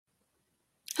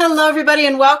Hello, everybody,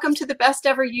 and welcome to the Best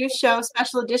Ever You Show,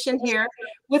 special edition here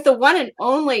with the one and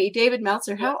only David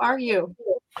Meltzer. How are you?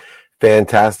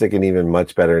 Fantastic, and even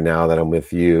much better now that I'm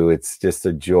with you. It's just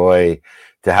a joy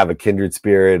to have a kindred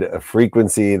spirit, a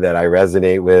frequency that I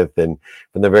resonate with. And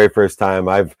from the very first time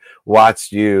I've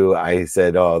watched you, I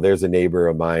said, oh, there's a neighbor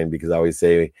of mine, because I always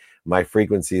say my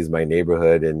frequency is my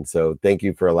neighborhood. And so thank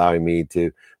you for allowing me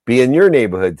to be in your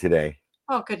neighborhood today.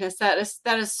 Oh, goodness, that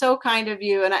is so kind of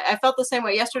you. And I felt the same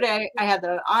way. Yesterday, I had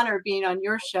the honor of being on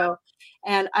your show,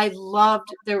 and I loved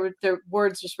their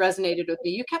words just resonated with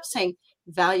me. You kept saying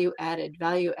value added,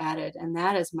 and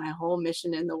that is my whole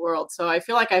mission in the world. So I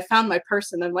feel like I found my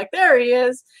person. I'm like, there he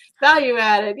is, value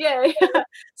added, yay.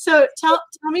 So tell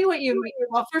me what you mean.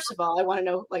 Well, first of all, I want to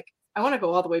know, like, I want to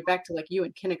go all the way back to like you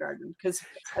in kindergarten, because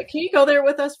like, can you go there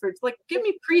with us for like, give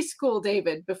me preschool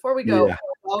David before we go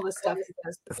all this stuff.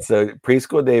 So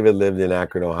preschool David lived in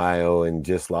Akron, Ohio, and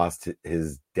just lost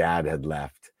his dad had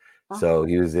left. So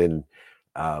he was in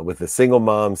with a single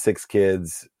mom, 6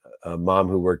 kids, a mom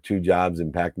who worked 2 jobs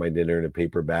and packed my dinner in a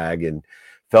paper bag, and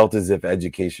felt as if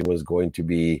education was going to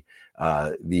be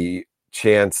the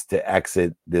chance to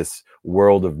exit this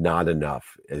world of not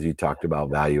enough, as you talked about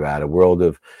value add, a world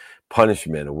of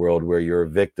punishment, a world where you're a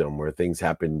victim, where things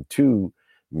happen to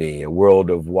me, a world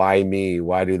of why me,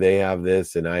 why do they have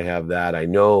this and I have that. I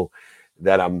know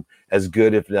that I'm as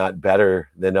good, if not better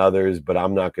than others, but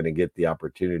I'm not going to get the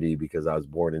opportunity because I was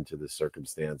born into this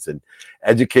circumstance. And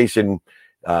education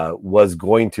was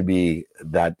going to be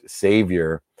that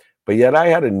savior, but yet I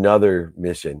had another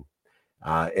mission.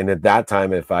 And at that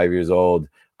time, at 5 years old,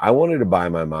 I wanted to buy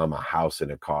my mom a house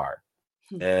and a car.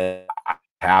 And I'm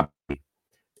happy.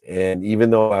 And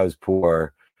even though I was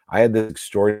poor, I had this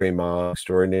extraordinary mom,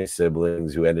 extraordinary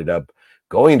siblings who ended up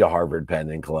going to Harvard,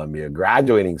 Penn, and Columbia,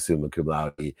 graduating summa cum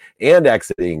laude, and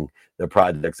exiting the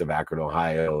projects of Akron,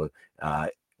 Ohio.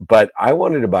 But I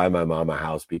wanted to buy my mom a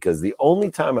house, because the only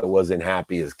time I wasn't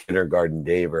happy as kindergarten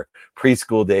Dave or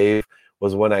preschool Dave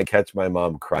was when I catch my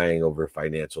mom crying over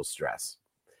financial stress.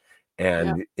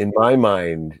 And in my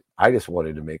mind, I just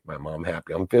wanted to make my mom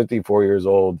happy. I'm 54 years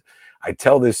old. I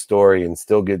tell this story and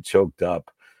still get choked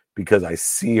up because I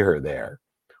see her there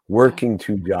working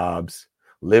 2 jobs,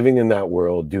 living in that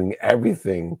world, doing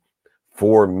everything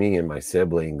for me and my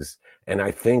siblings. And I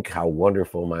think how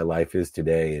wonderful my life is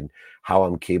today and how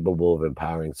I'm capable of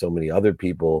empowering so many other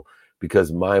people,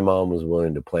 because my mom was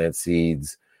willing to plant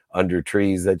seeds under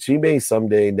trees that she may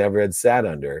someday never had sat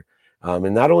under.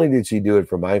 And not only did she do it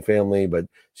for my family, but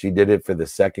she did it for the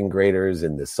second graders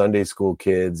and the Sunday school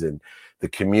kids and the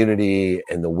community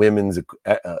and the women's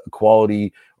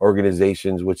equality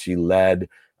organizations, which she led.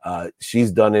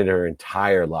 She's done it her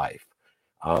entire life.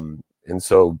 And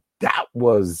so that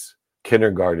was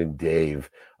kindergarten Dave,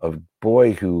 a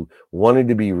boy who wanted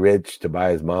to be rich to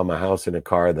buy his mom a house and a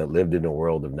car that lived in a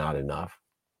world of not enough.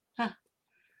 Huh.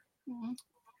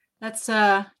 That's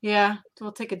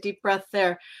we'll take a deep breath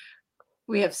there.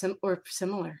 We're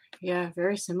similar. Yeah,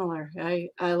 very similar.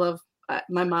 I love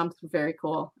my mom's very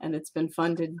cool, and it's been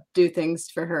fun to do things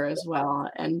for her as well,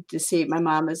 and to see my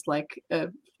mom is like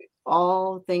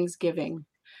all things giving.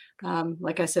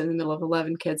 Like I said, in the middle of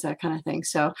 11 kids, that kind of thing.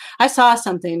 So I saw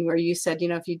something where you said,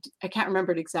 I can't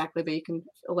remember it exactly, but you can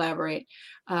elaborate.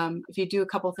 If you do a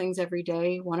couple things every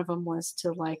day, one of them was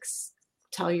to like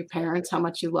tell your parents how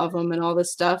much you love them and all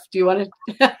this stuff. Do you want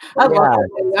to? I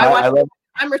love.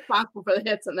 I'm responsible for the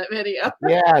hits in that video.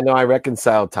 Yeah, no, I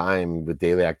reconcile time with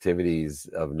daily activities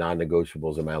of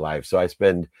non-negotiables in my life. So I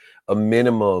spend a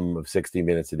minimum of 60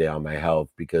 minutes a day on my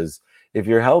health, because if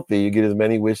you're healthy, you get as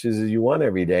many wishes as you want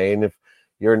every day. And if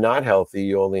you're not healthy,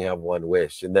 you only have one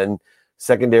wish. And then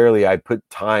secondarily, I put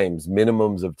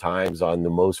minimums of times on the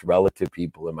most relative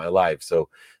people in my life. So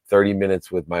 30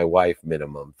 minutes with my wife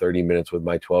minimum, 30 minutes with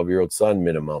my 12-year-old son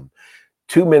minimum,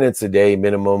 2 minutes a day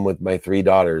minimum with my 3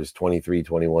 daughters, 23,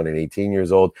 21, and 18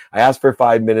 years old. I asked for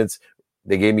 5 minutes.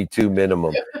 They gave me 2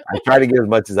 minimum. I try to get as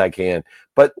much as I can.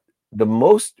 But the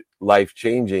most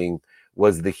life-changing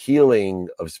was the healing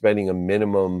of spending a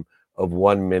minimum of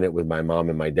 1 minute with my mom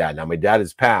and my dad. Now, my dad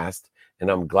has passed,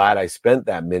 and I'm glad I spent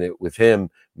that minute with him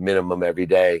minimum every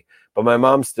day. But my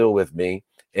mom's still with me,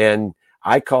 and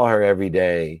I call her every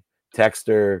day, text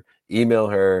her, email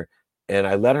her, and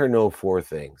I let her know 4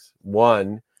 things.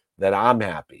 1, that I'm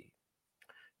happy.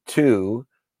 2,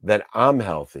 that I'm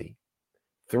healthy.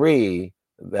 3,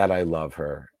 that I love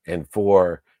her. And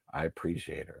 4, I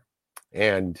appreciate her.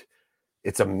 And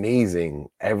it's amazing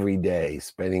every day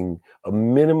spending a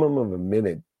minimum of a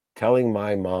minute telling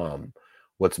my mom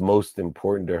what's most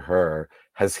important to her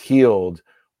has healed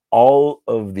all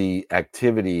of the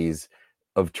activities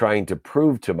of trying to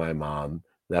prove to my mom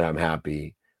that I'm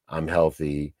happy, I'm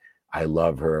healthy, I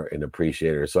love her and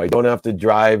appreciate her. So I don't have to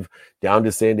drive down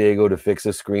to San Diego to fix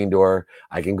a screen door.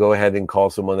 I can go ahead and call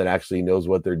someone that actually knows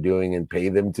what they're doing and pay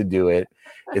them to do it.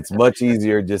 It's much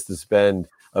easier just to spend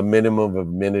a minimum of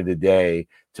a minute a day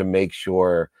to make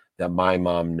sure that my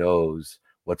mom knows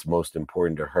what's most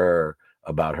important to her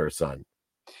about her son.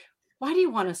 Why do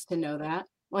you want us to know that?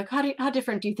 Like, how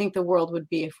different do you think the world would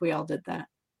be if we all did that?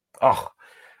 Oh,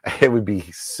 it would be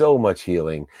so much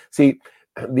healing. See,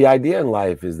 the idea in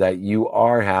life is that you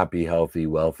are happy, healthy,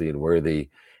 wealthy, and worthy,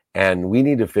 and we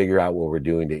need to figure out what we're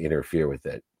doing to interfere with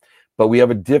it. But we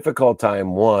have a difficult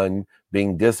time, one,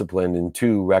 being disciplined, and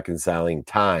two, reconciling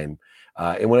time.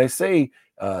 And when I say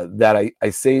that, I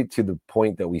say it to the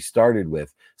point that we started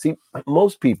with. See,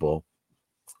 most people,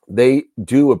 they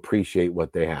do appreciate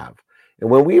what they have. And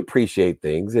when we appreciate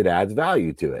things, it adds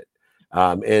value to it.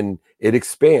 And it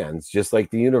expands just like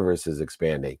the universe is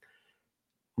expanding.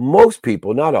 Most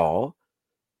people, not all,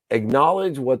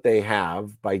 acknowledge what they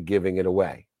have by giving it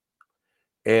away.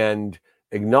 And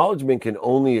acknowledgement can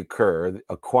only occur,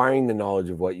 acquiring the knowledge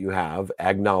of what you have,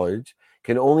 acknowledge,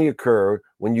 can only occur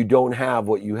when you don't have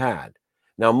what you had.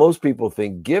 Now, most people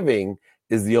think giving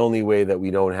is the only way that we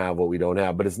don't have what we don't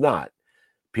have, but it's not.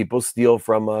 People steal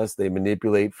from us, they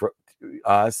manipulate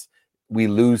us, we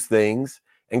lose things.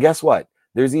 And guess what?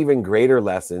 There's even greater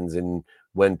lessons in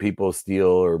when people steal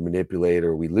or manipulate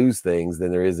or we lose things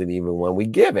than there isn't even when we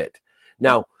give it.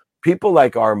 Now, people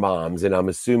like our moms, and I'm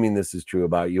assuming this is true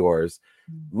about yours,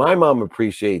 my mom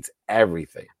appreciates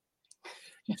everything.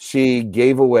 She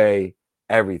gave away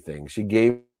everything. She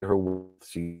gave her wealth,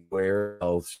 she gave away her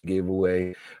health, she gave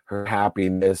away her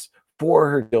happiness for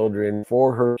her children,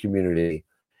 for her community,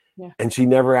 Yeah. and she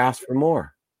never asked for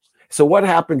more. So what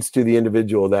happens to the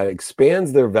individual that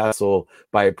expands their vessel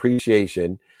by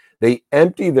appreciation? They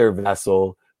empty their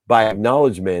vessel by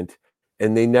acknowledgement,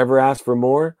 and they never ask for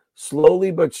more.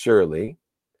 Slowly but surely,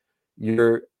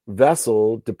 your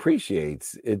vessel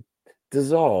depreciates. It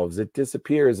dissolves. It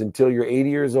disappears until you're 80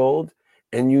 years old,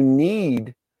 and you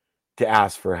need to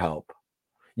ask for help.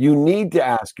 You need to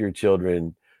ask your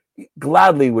children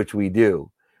gladly, which we do,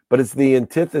 but it's the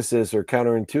antithesis or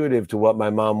counterintuitive to what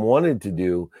my mom wanted to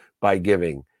do by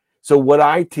giving. So what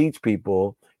I teach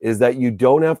people is that you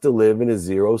don't have to live in a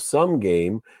zero-sum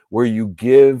game where you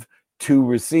give to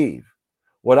receive.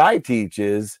 What I teach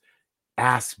is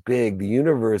ask big. The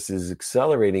universe is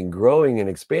accelerating, growing, and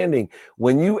expanding.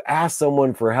 When you ask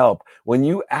someone for help, when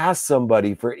you ask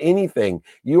somebody for anything,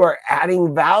 you are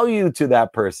adding value to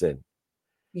that person.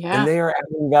 And Yeah. they are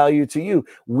adding value to you.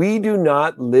 We do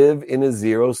not live in a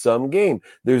zero-sum game.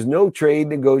 There's no trade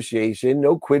negotiation,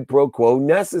 no quid pro quo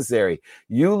necessary.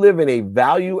 You live in a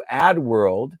value-add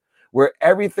world where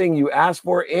everything you ask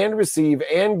for and receive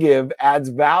and give adds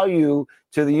value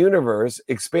to the universe,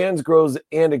 expands, grows,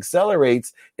 and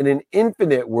accelerates in an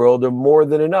infinite world of more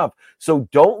than enough. So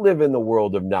don't live in the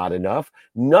world of not enough.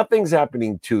 Nothing's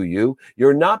happening to you.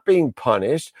 You're not being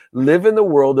punished. Live in the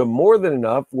world of more than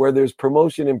enough where there's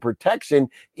promotion and protection,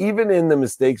 even in the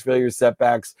mistakes, failures,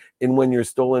 setbacks, and when you're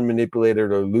stolen,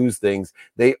 manipulated, or lose things.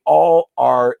 They all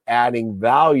are adding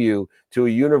value to a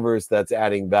universe that's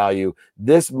adding value.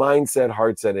 This mindset,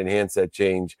 heart set, and handset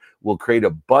change will create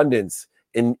abundance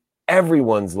in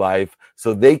everyone's life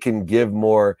so they can give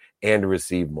more and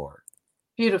receive more.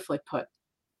 Beautifully put.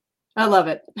 I love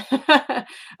it. Yeah,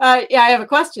 I have a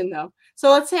question though.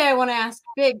 So let's say I want to ask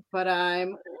big, but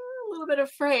I'm a little bit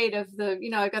afraid of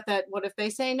I got that what if they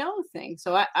say no thing.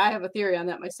 So I have a theory on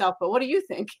that myself, but what do you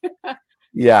think?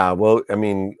 Yeah, well, I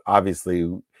mean,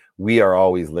 obviously, we are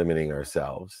always limiting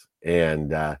ourselves.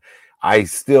 And I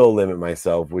still limit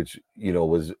myself, which,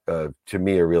 was to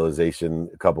me a realization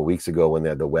a couple of weeks ago when they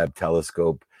had the Webb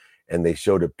telescope and they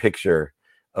showed a picture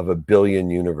of a billion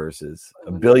universes,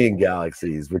 a billion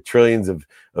galaxies with trillions of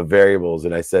variables.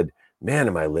 And I said, man,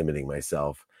 am I limiting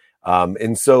myself?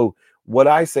 And so what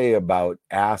I say about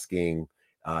asking,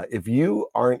 if you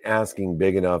aren't asking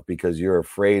big enough because you're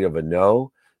afraid of a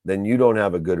no, then you don't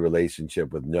have a good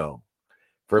relationship with no.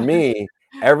 For me,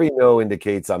 every no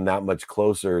indicates I'm that much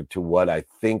closer to what I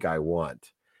think I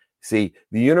want. See,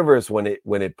 the universe, when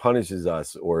it punishes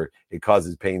us or it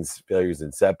causes pains, failures,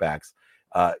 and setbacks,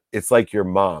 it's like your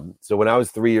mom. So when I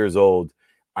was 3 years old,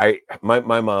 my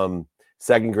mom,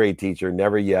 second grade teacher,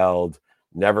 never yelled,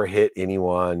 never hit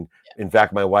anyone. In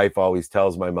fact, my wife always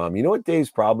tells my mom, you know what Dave's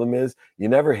problem is? You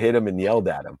never hit him and yelled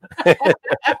at him.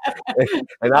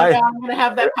 And I'm going to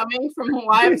have that coming from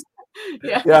wives.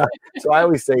 Yeah. Yeah. So I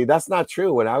always say that's not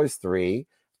true. When I was 3,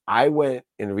 I went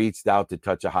and reached out to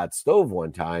touch a hot stove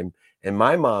one time, and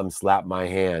my mom slapped my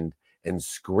hand and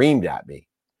screamed at me,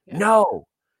 Yeah. "No,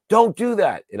 don't do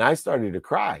that." And I started to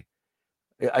cry.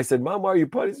 I said, "Mom, why are you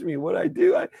punishing me? What I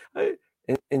do?"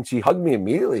 And she hugged me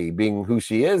immediately, being who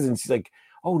she is. And she's like,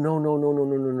 "Oh, no, no, no, no,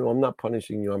 no, no, no. I'm not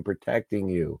punishing you. I'm protecting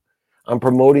you. I'm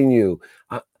promoting you.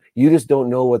 You just don't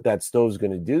know what that stove's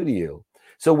going to do to you."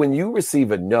 So when you receive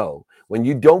a no, when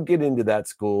you don't get into that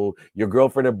school, your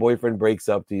girlfriend or boyfriend breaks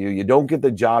up to you, you don't get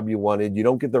the job you wanted, you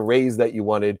don't get the raise that you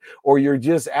wanted, or you're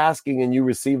just asking and you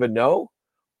receive a no,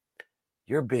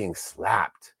 you're being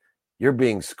slapped. You're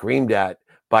being screamed at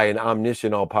by an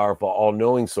omniscient, all powerful, all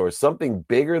knowing source, something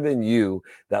bigger than you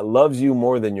that loves you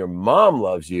more than your mom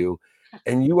loves you.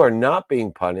 And you are not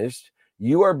being punished.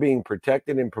 You are being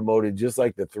protected and promoted, just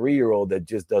like the 3-year-old that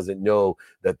just doesn't know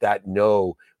that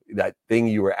no, that thing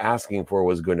you were asking for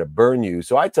was going to burn you.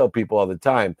 So I tell people all the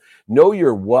time, know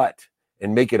your what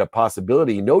and make it a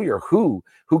possibility. Know your who.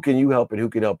 Who can you help and who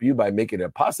can help you by making it a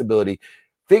possibility?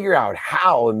 Figure out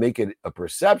how and make it a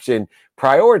perception,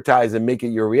 prioritize and make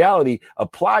it your reality,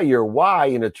 apply your why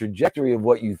in a trajectory of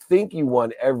what you think you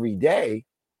want every day,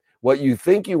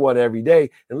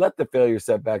 and let the failure,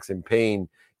 setbacks, and pain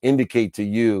indicate to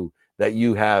you that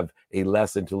you have a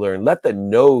lesson to learn. Let the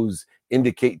no's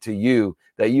indicate to you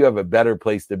that you have a better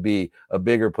place to be, a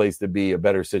bigger place to be, a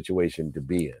better situation to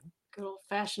be in. Good old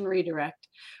fashioned redirect.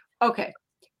 Okay.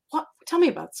 Tell me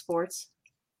about sports.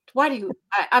 Why do you?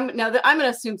 I'm now that I'm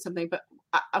going to assume something, but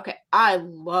okay, I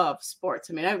love sports.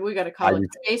 I mean, we got a I college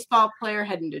baseball player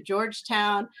heading to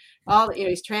Georgetown.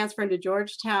 He's transferring to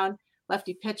Georgetown.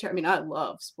 Lefty pitcher. I mean, I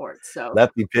love sports. So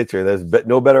Lefty pitcher. There's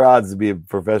no better odds to be a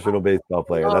professional baseball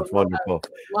player. love, That's wonderful.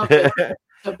 love baseball. So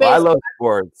Well, I baseball. love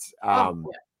sports.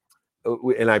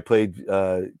 Oh, And I played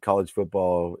college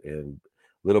football and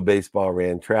little baseball,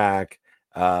 ran track.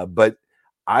 But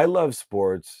I love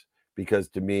sports because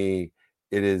to me,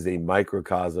 it is a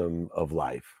microcosm of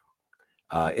life.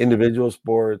 Individual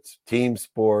sports, team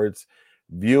sports,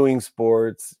 viewing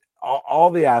sports, all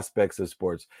the aspects of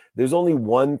sports. There's only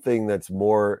one thing that's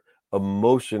more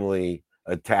emotionally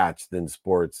attached than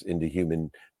sports into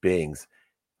human beings.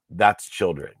 That's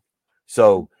children.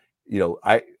 So,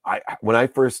 I when I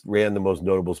first ran the most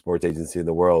notable sports agency in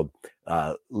the world,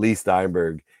 Lee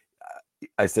Steinberg,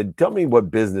 I said, "Tell me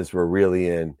what business we're really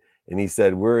in." And he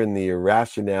said, "We're in the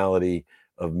irrationality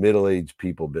of middle-aged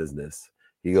people business."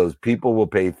 He goes, "People will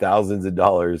pay thousands of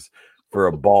dollars for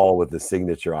a ball with a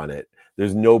signature on it.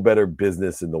 There's no better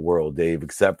business in the world, Dave,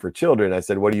 except for children." I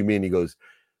said, "What do you mean?" He goes,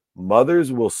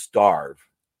 "Mothers will starve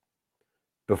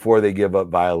before they give up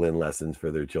violin lessons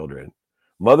for their children.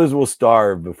 Mothers will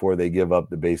starve before they give up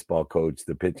the baseball coach,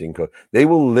 the pitching coach. They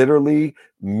will literally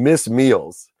miss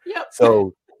meals." yep.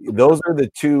 So those are the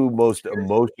two most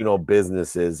emotional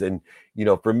businesses. And,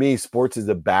 for me, sports is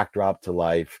a backdrop to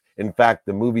life. In fact,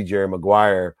 the movie Jerry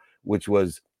Maguire, which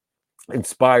was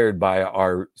inspired by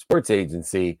our sports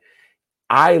agency,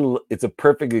 it's a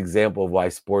perfect example of why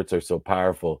sports are so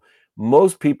powerful.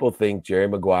 Most people think Jerry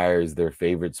Maguire is their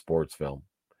favorite sports film.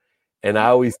 And I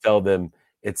always tell them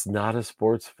it's not a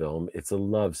sports film, it's a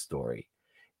love story.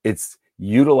 It's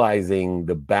utilizing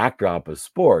the backdrop of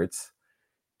sports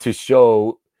to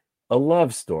show a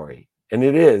love story. And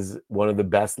it is one of the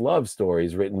best love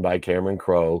stories written by Cameron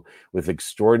Crowe with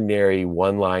extraordinary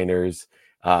one-liners.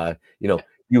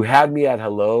 You had me at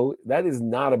hello. That is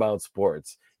not about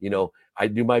sports. I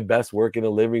do my best work in a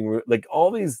living room. Like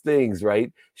all these things,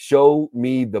 right? Show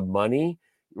me the money,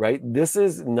 right? This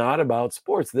is not about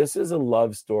sports. This is a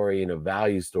love story and a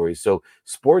value story. So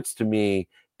sports to me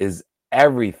is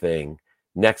everything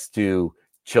next to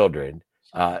children.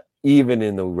 Even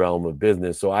in the realm of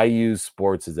business. So I use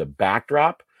sports as a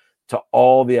backdrop to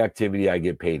all the activity I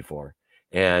get paid for.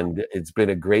 And it's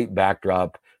been a great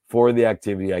backdrop for the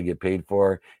activity I get paid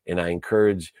for. And I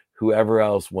encourage whoever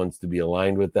else wants to be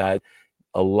aligned with that,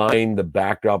 align the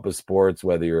backdrop of sports,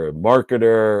 whether you're a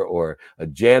marketer or a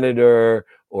janitor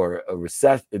or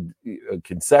a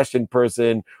concession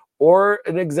person or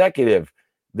an executive.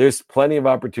 There's plenty of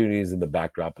opportunities in the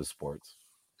backdrop of sports.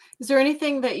 Is there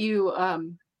anything that you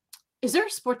is there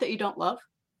a sport that you don't love?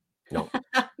 No.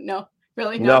 No,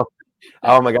 really? No.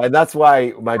 Oh my God. That's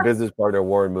why my business partner,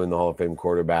 Warren Moon, the Hall of Fame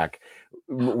quarterback,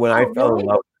 when I fell in really?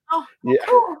 love. Oh, Yeah.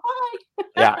 cool. Hi.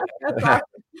 Yeah. That's awesome.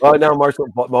 Well, now Marshall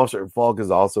Falk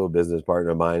is also a business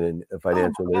partner of mine in a Oh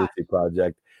financial my God. literacy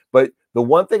project. But the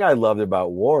one thing I loved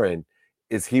about Warren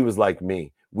is he was like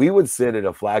me. We would sit at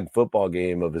a flag football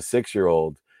game of a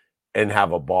 6-year-old and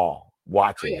have a ball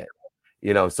watching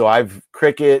it. So I've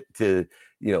cricket to,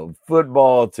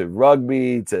 football to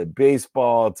rugby to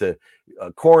baseball to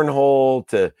cornhole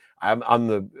to I'm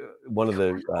the one of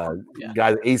the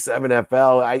guys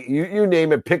A7FL. You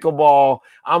name it, pickleball.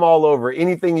 I'm all over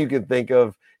anything you can think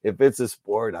of. If it's a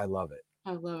sport, I love it.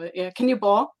 I love it. Yeah. Can you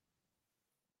bowl?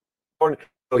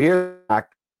 So here's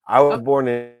I was born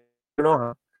in Akron,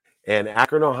 Ohio, and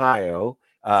Akron, Ohio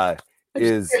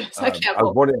is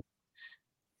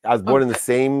I was born in the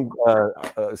same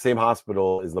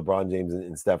hospital as LeBron James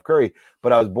and Steph Curry,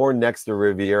 but I was born next to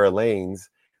Riviera Lanes,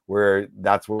 where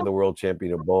that's where the world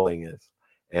champion of bowling is.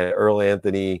 And Earl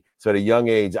Anthony. So at a young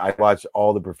age, I watched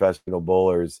all the professional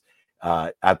bowlers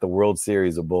at the World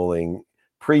Series of Bowling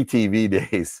pre-TV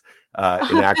days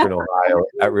in Akron, Ohio,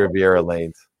 at Riviera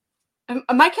Lanes.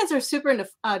 My kids are super into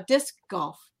disc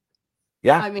golf.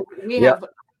 Yeah, I mean, we have.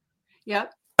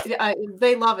 Yep.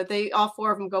 They love it. They all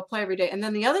four of them go play every day. And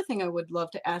then the other thing I would love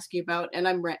to ask you about, and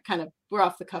we're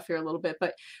off the cuff here a little bit,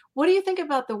 but what do you think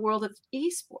about the world of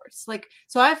esports? Like,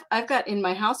 so I've got in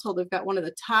my household, I've got one of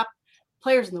the top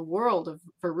players in the world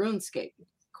for RuneScape,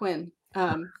 Quinn.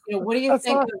 What do you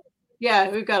think?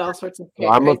 We've got all sorts of.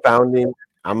 I'm a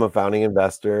founding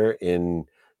investor in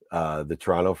the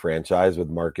Toronto franchise with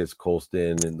Marcus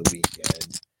Colston in the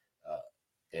weekend.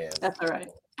 That's all right.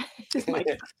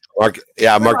 Marcus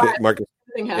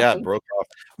broke off.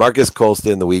 Marcus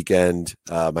Colston the weekend,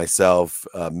 myself,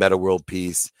 Meta World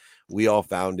Peace. We all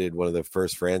founded one of the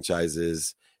first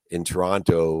franchises in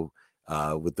Toronto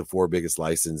with the 4 biggest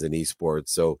license in esports.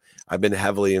 So I've been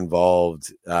heavily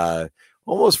involved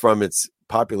almost from its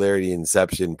popularity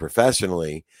inception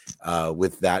professionally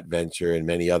with that venture and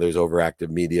many others, Overactive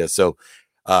Media. So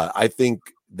I think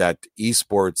that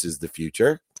esports is the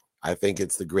future. I think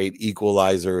it's the great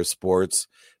equalizer of sports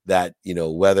that,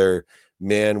 whether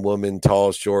man, woman,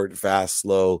 tall, short, fast,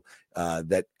 slow,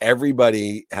 that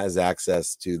everybody has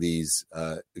access to these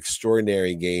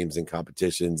extraordinary games and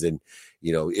competitions. And,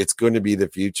 it's going to be the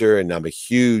future. And I'm a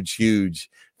huge, huge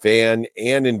fan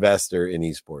and investor in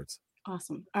esports.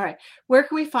 Awesome. All right. Where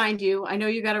can we find you? I know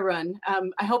you got to run.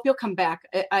 I hope you'll come back.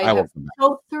 I have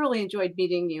so thoroughly enjoyed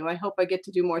meeting you. I hope I get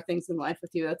to do more things in life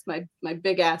with you. That's my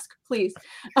big ask, please.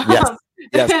 Yes.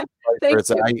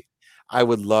 I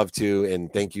would love to,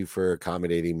 and thank you for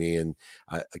accommodating me. And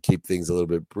I keep things a little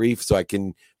bit brief so I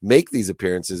can make these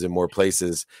appearances in more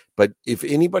places. But if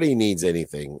anybody needs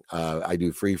anything, I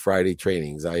do free Friday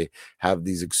trainings. I have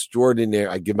these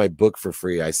I give my book for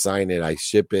free. I sign it. I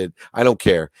ship it. I don't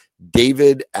care.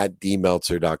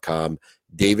 David@dmeltzer.com.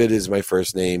 David is my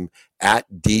first name,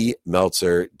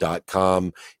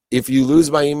 @dmeltzer.com. If you lose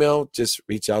my email, just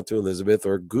reach out to Elizabeth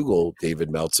or Google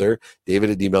David Meltzer,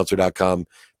 David@dmeltzer.com.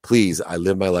 Please, I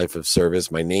live my life of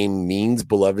service. My name means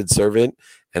beloved servant,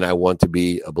 and I want to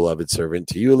be a beloved servant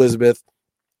to you, Elizabeth,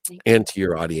 and to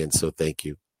your audience. So thank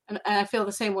you. And I feel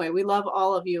the same way. We love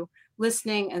all of you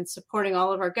listening and supporting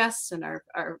all of our guests and our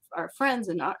friends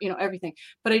and everything.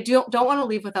 But I don't want to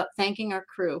leave without thanking our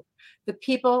crew, the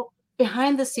people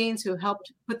behind the scenes who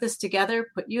helped put this together,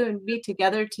 put you and me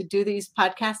together to do these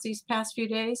podcasts these past few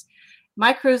days.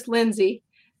 My crew's Lindsay.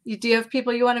 Do you have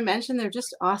people you want to mention? They're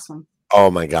just awesome. Oh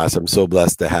my gosh, I'm so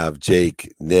blessed to have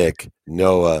Jake, Nick,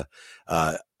 Noah,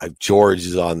 George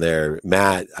is on there,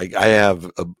 Matt. I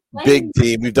have a big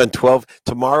team. We've done 12.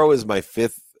 Tomorrow is my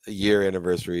 5th year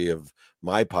anniversary of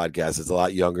my podcast. It's a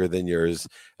lot younger than yours.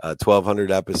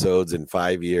 1,200 episodes in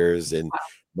 5 years, and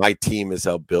my team has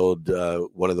helped build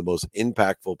one of the most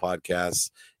impactful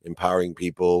podcasts, empowering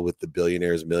people with the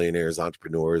billionaires, millionaires,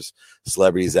 entrepreneurs,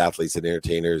 celebrities, athletes, and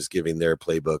entertainers, giving their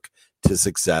playbook to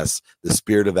success, the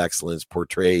spirit of excellence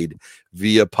portrayed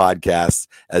via podcasts,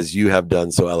 as you have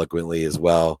done so eloquently as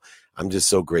well. I'm just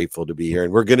so grateful to be here,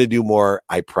 and we're going to do more,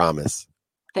 I promise.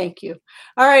 Thank you.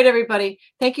 All right, everybody.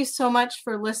 Thank you so much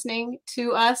for listening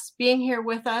to us, being here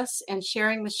with us, and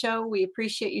sharing the show. We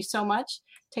appreciate you so much.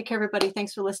 Take care, everybody.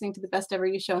 Thanks for listening to the Best Ever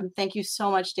You Show. And thank you so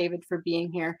much, David, for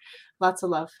being here. Lots of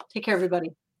love. Take care,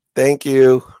 everybody. Thank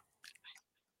you.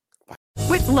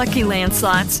 With Lucky Land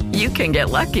Slots, you can get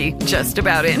lucky just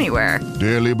about anywhere.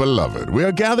 Dearly beloved, we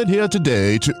are gathered here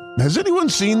today to... Has anyone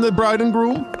seen the bride and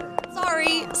groom?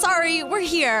 Sorry, we're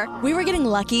here. We were getting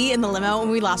lucky in the limo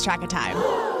and we lost track of time.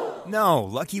 No,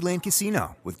 Lucky Land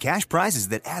Casino, with cash prizes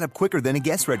that add up quicker than a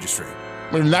guest registry.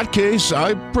 In that case,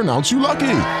 I pronounce you lucky.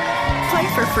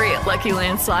 Play for free at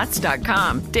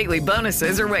LuckyLandSlots.com. Daily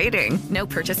bonuses are waiting. No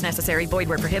purchase necessary. Void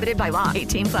where prohibited by law.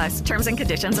 18+. Terms and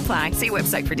conditions apply. See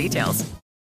website for details.